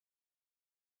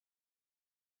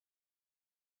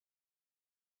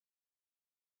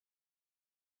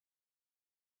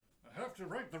to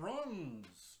right the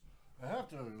wrongs. I have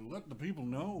to let the people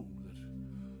know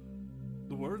that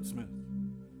the wordsmith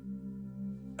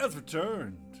has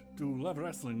returned to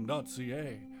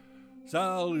lovewrestling.ca.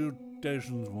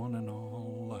 Salutations, one and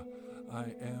all. I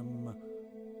am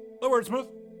the wordsmith.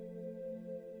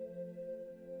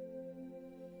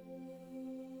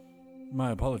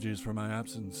 My apologies for my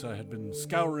absence. I had been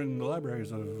scouring the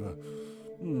libraries of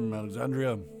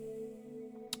Alexandria.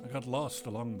 I got lost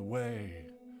along the way.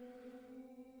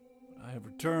 I have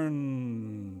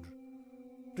returned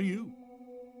to you,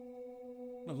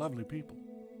 the lovely people,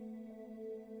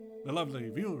 the lovely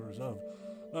viewers of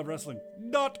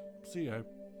lovewrestling.ca.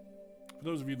 For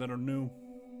those of you that are new,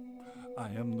 I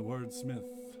am the wordsmith.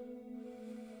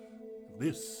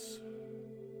 This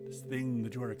thing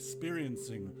that you are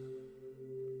experiencing,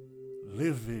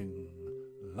 living,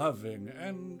 loving,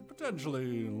 and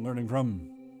potentially learning from,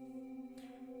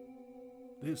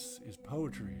 this is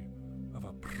poetry of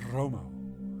a promo.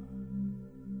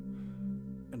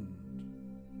 And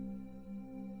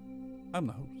I'm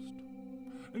the host.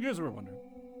 In case you were wondering,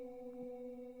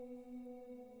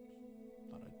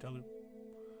 thought I'd tell you.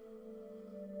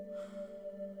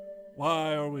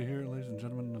 Why are we here, ladies and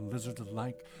gentlemen, and lizards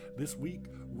alike? This week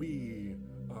we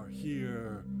are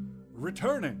here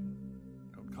returning.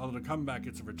 Don't call it a comeback,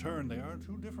 it's a return. They are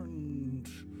two different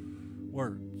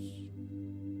words.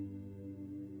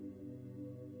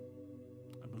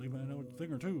 I believe I know a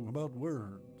thing or two about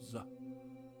words.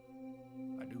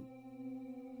 I do.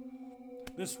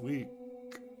 This week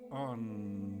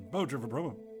on Poetry of a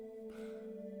Promo,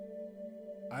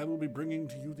 I will be bringing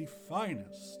to you the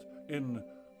finest in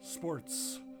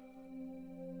sports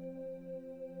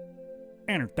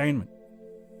entertainment.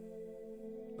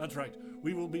 That's right.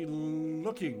 We will be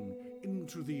looking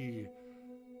into the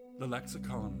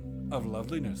lexicon of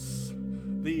loveliness,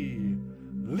 the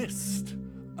list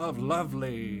of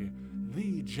lovely,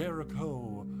 the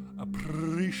Jericho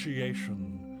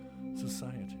Appreciation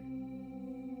Society.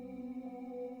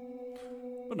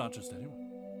 But not just anyone.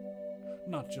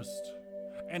 Not just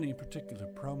any particular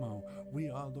promo. We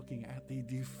are looking at the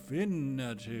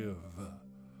definitive.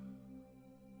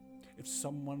 If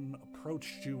someone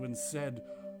approached you and said,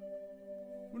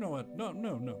 you know what,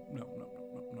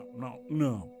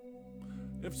 no.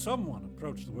 If someone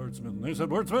approached the wordsmith and they said,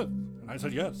 wordsmith, and I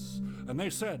said yes, and they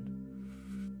said,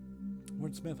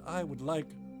 wordsmith, I would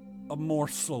like a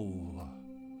morsel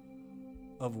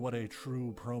of what a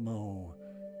true promo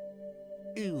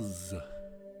is,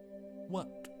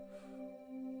 what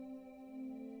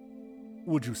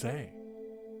would you say?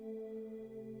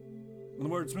 And the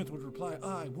wordsmith would reply,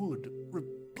 I would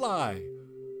reply,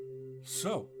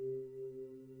 so,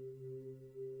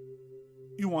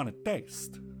 you want a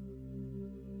taste?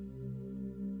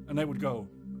 And they would go,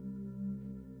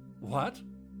 what?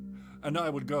 And I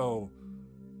would go,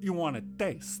 you want a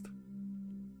taste?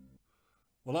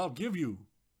 Well, I'll give you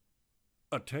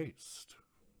a taste.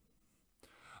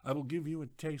 I will give you a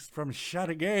taste from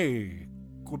Chateauguay,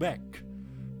 Quebec,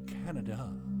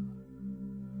 Canada.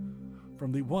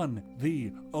 From the one,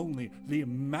 the only, the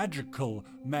magical,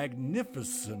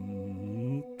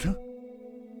 magnificent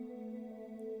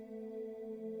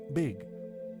Big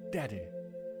Daddy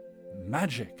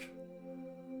Magic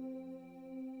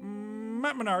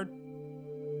Matt Menard.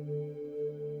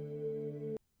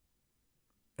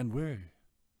 And we're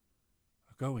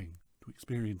going to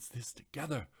experience this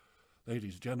together,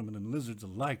 ladies, gentlemen, and lizards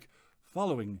alike,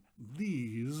 following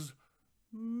these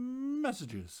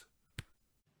messages.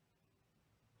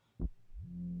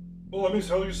 Well, let me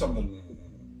tell you something,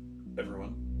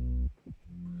 everyone.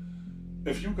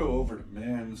 If you go over to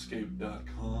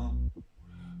manscaped.com,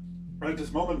 right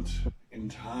this moment in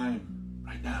time,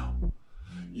 right now,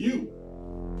 you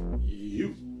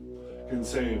can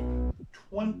save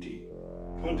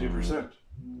 20%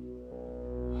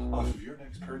 off of your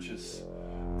next purchase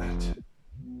at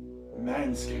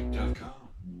manscaped.com.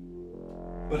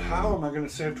 But how am I going to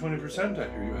save 20%, I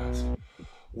hear you ask?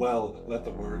 Well, let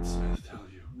the wordsmith tell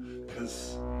you.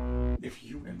 Because if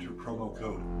you enter promo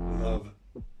code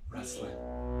LOVEWRESTLING,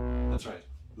 that's right,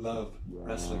 Love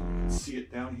Wrestling, you can see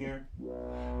it down here. You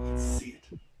can see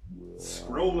it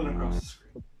scrolling across the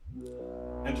screen.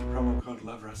 Enter promo code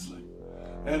LOVEWRESTLING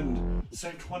and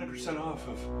save 20% off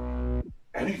of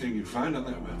anything you find on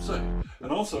that website.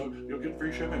 And also, you'll get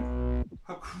free shipping.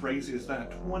 How crazy is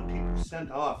that? 20%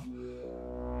 off.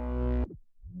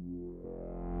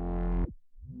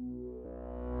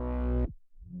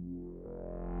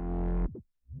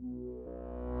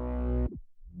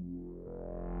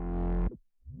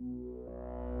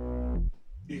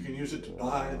 You can use it to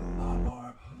buy the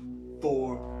Lawnmower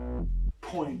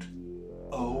 4.0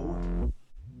 owe.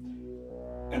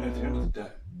 And at the end of the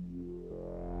day,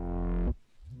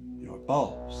 your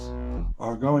balls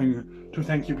are going to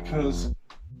thank you because,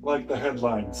 like the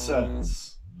headline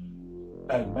says,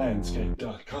 at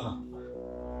manscaped.com,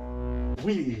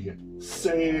 we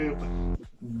save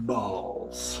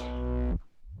balls.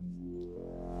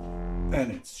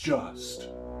 And it's just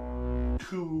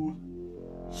too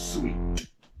sweet.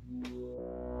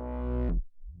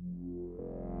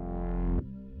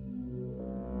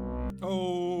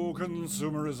 Oh,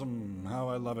 consumerism, how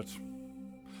I love it.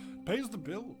 Pays the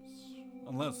bills.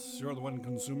 Unless you're the one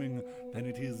consuming, then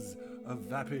it is a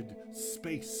vapid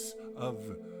space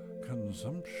of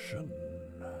consumption.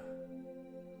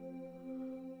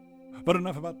 But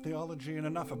enough about theology and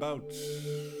enough about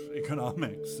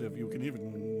economics, if you can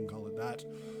even call it that.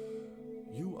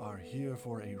 You are here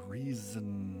for a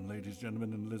reason, ladies,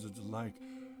 gentlemen, and lizards alike.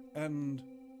 And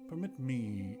permit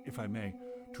me, if I may,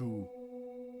 to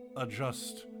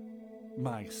adjust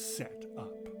my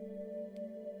setup.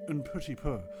 Un petit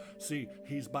peu. See,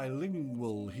 he's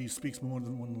bilingual. He speaks more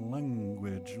than one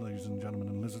language, ladies and gentlemen,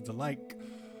 and lizards alike.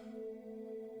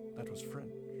 That was French.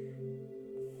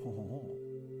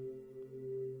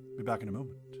 Be back in a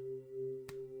moment.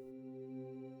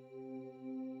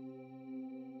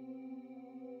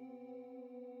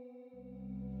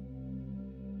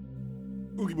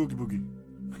 Oogie boogie boogie.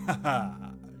 Ha ha.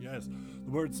 Yes,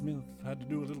 the wordsmith had to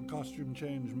do a little costume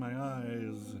change in my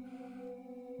eyes.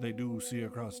 They do see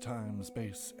across time,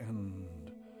 space,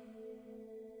 and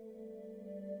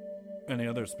any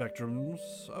other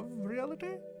spectrums of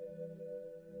reality.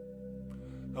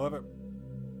 However,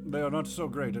 they are not so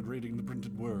great at reading the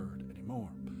printed word anymore.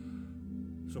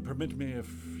 So permit me, if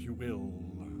you will,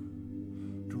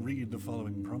 to read the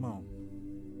following promo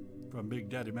from Big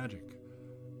Daddy Magic.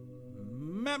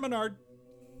 Matt Menard.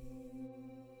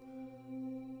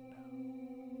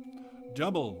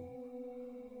 Double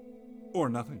or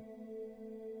nothing.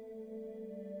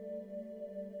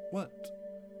 What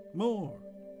more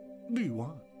do you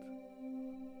want?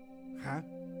 Huh?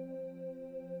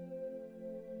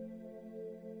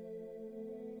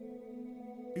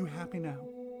 You happy now?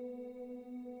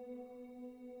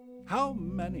 How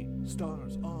many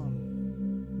stars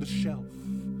on the shelf?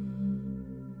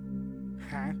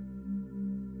 Huh?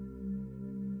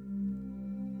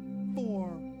 For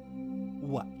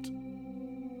what?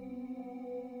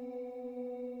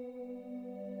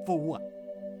 For what?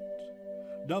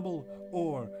 Double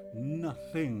or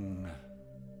nothing.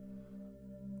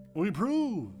 We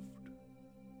proved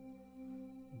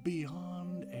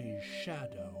beyond a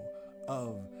shadow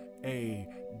of a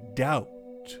doubt.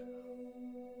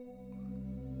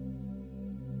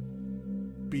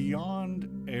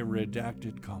 Beyond a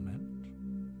redacted comment.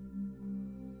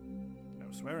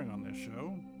 No swearing on this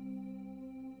show.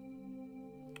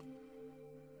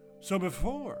 So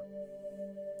before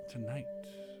tonight,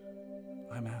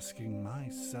 I'm asking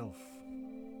myself,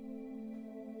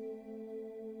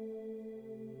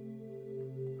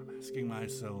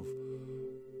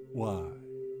 why?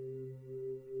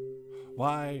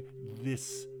 Why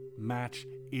this match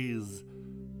is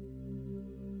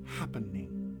happening.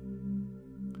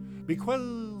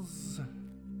 Because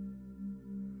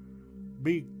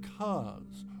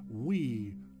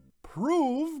we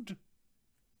proved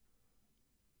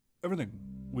everything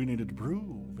we needed to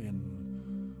prove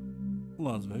in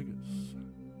Las Vegas.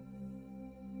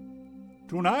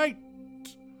 Tonight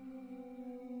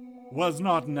was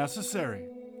not necessary.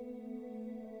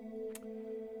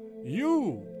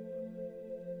 You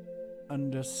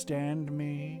understand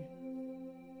me?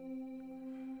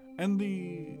 And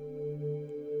the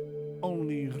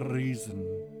only reason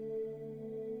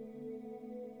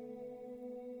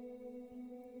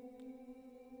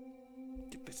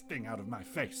get this thing out of my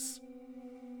face.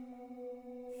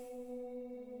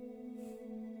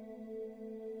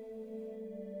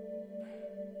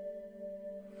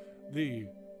 The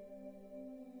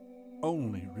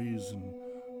only reason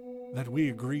that we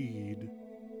agreed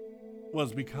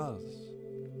was because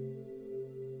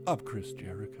of Chris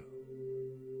Jericho.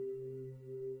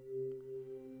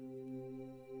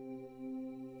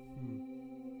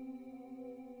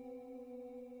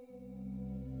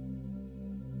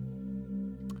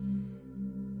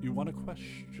 You want to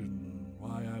question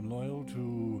why I'm loyal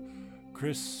to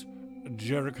Chris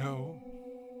Jericho?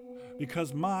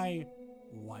 Because my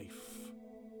wife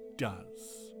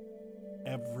does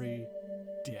every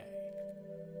day.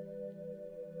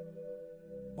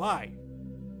 Why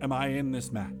am I in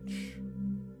this match?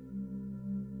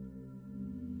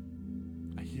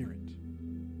 I hear it.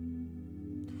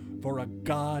 For a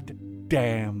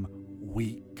goddamn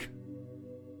week.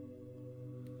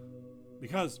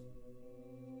 Because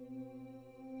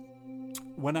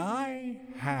when I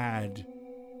had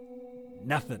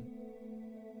nothing,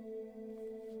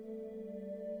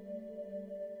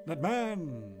 that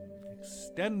man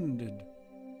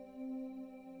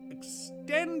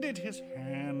extended his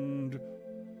hand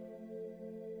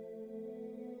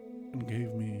and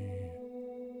gave me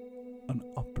an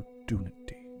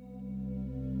opportunity.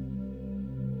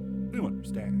 You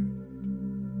understand?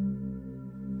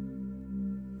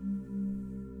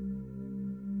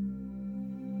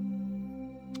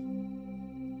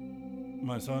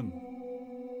 My son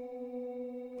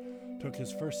took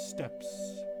his first steps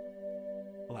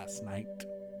last night,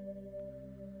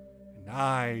 and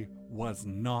I was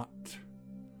not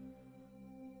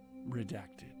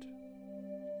redacted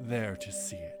there to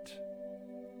see it.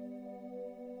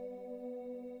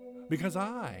 Because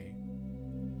I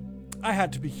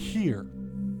had to be here.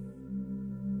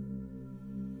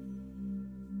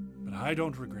 But I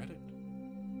don't regret it.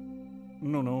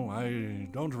 No, I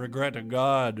don't regret a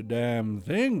goddamn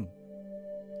thing.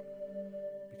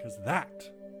 Because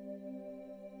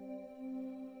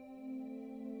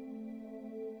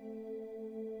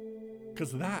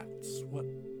that's what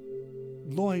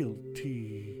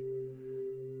loyalty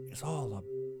is all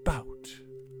about.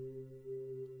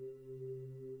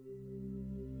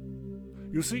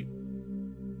 You see,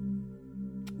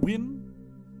 win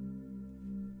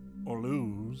or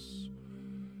lose,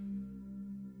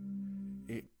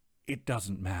 it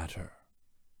doesn't matter.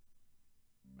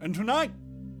 And tonight,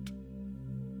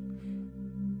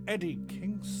 Eddie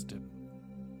Kingston,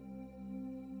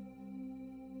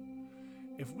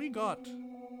 if we got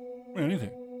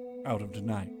anything out of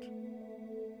tonight,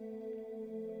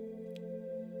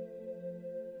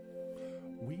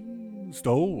 we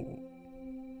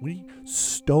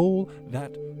stole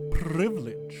that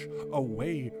privilege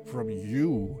away from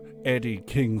you, Eddie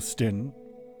Kingston.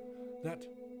 That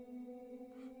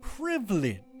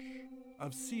privilege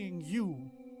of seeing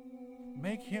you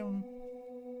make him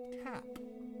tap.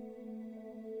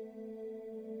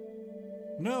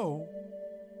 No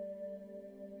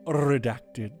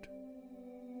redacted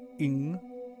ing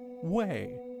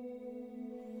way.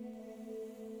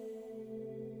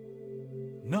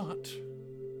 Not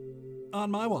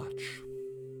on my watch.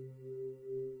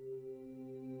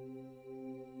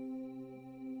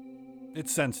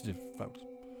 It's sensitive, folks.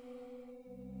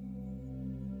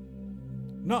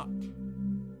 Not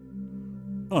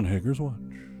on Hager's watch.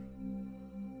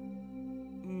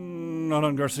 Not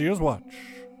on Garcia's watch.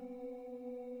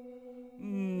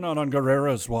 Not on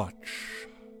Guerrera's watch.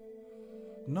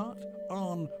 Not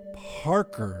on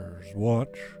Parker's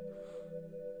watch.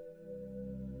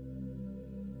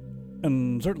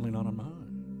 And certainly not on mine.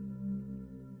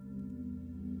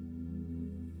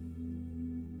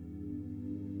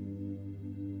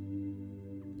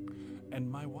 And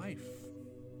my wife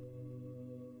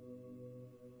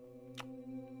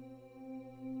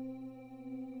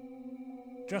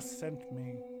just sent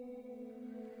me,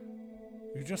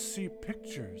 you just see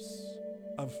pictures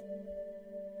of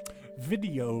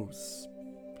videos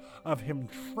of him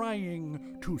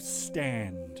trying to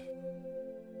stand.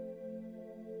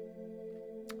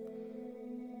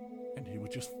 And he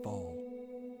would just fall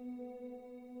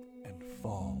and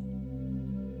fall.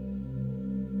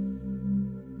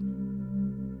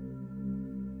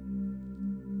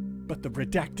 But the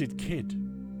redacted kid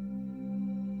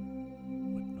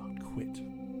would not quit.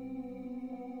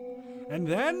 And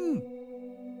then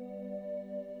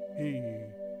he,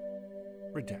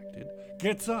 redacted,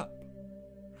 gets up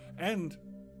and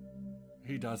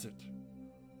he does it.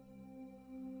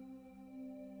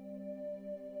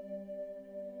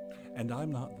 And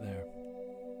I'm not there.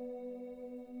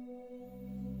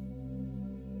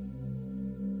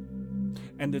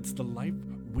 And it's the life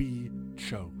we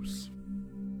chose.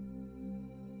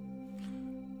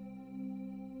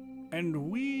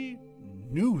 And we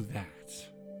knew that.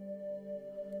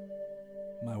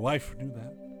 My wife knew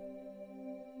that.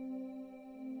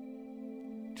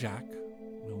 Jack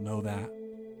will know that.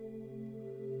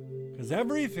 Because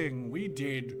everything we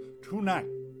did tonight,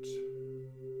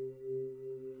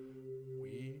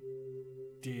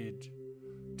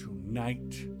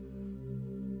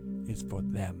 is for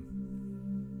them.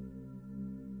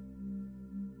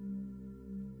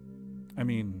 I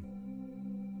mean,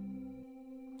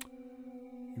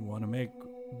 you want to make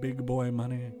big boy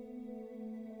money?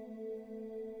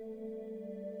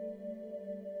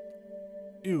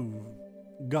 You've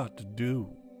got to do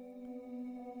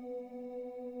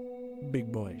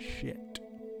big boy shit.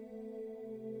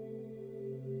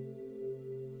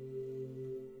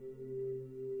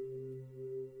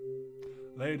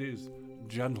 Ladies,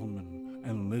 gentlemen,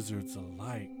 and lizards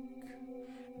alike.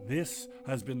 This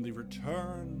has been the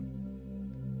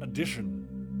return edition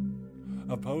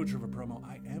of Poetry of a Promo.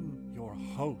 I am your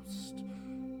host.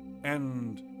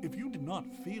 And if you did not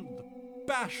feel the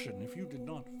passion, if you did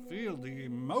not feel the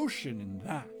emotion in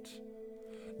that,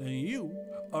 then you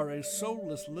are a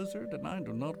soulless lizard, and I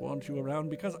do not want you around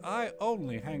because I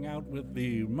only hang out with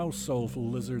the most soulful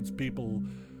lizards, people.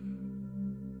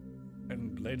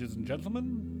 And ladies and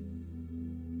gentlemen,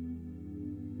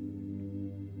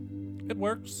 it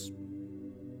works.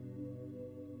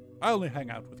 I only hang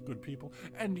out with good people,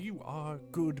 and you are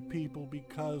good people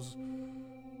because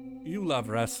you love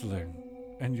wrestling,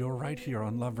 and you're right here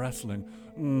on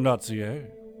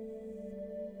lovewrestling.ca.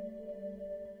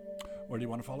 Where do you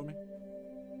want to follow me?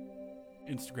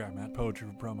 Instagram at Poetry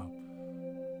of Promo.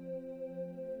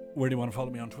 Where do you want to follow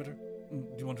me on Twitter?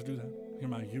 Do you want to do that? Hear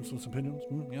my useless opinions?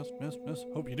 Yes.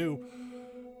 Hope you do.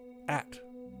 At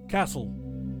Castle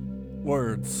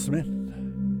Wordsmith.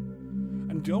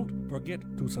 And don't forget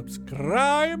to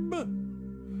subscribe.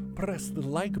 Press the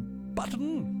like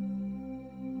button.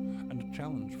 And a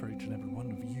challenge for each and every one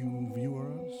of you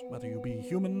viewers, whether you be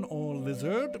human or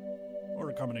lizard, or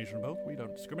a combination of both, we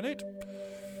don't discriminate.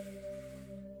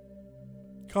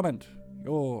 Comment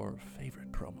your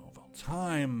favorite promo of all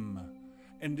time.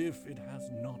 And if it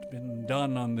has not been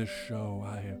done on this show,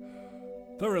 I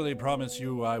thoroughly promise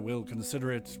you I will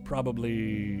consider it,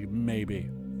 probably, maybe.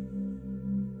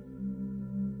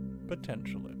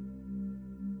 Potentially.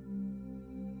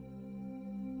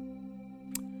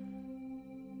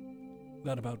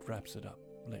 That about wraps it up,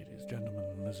 ladies, gentlemen,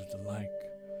 and lizards alike.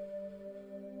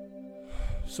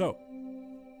 So,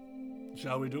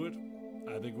 shall we do it?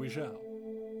 I think we shall.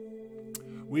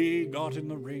 We got in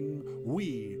the ring.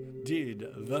 We did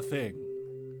the thing.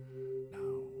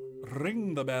 Now,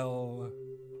 ring the bell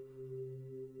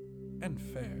and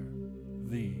fare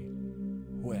thee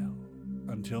well.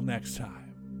 Until next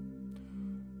time,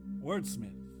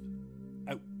 Wordsmith.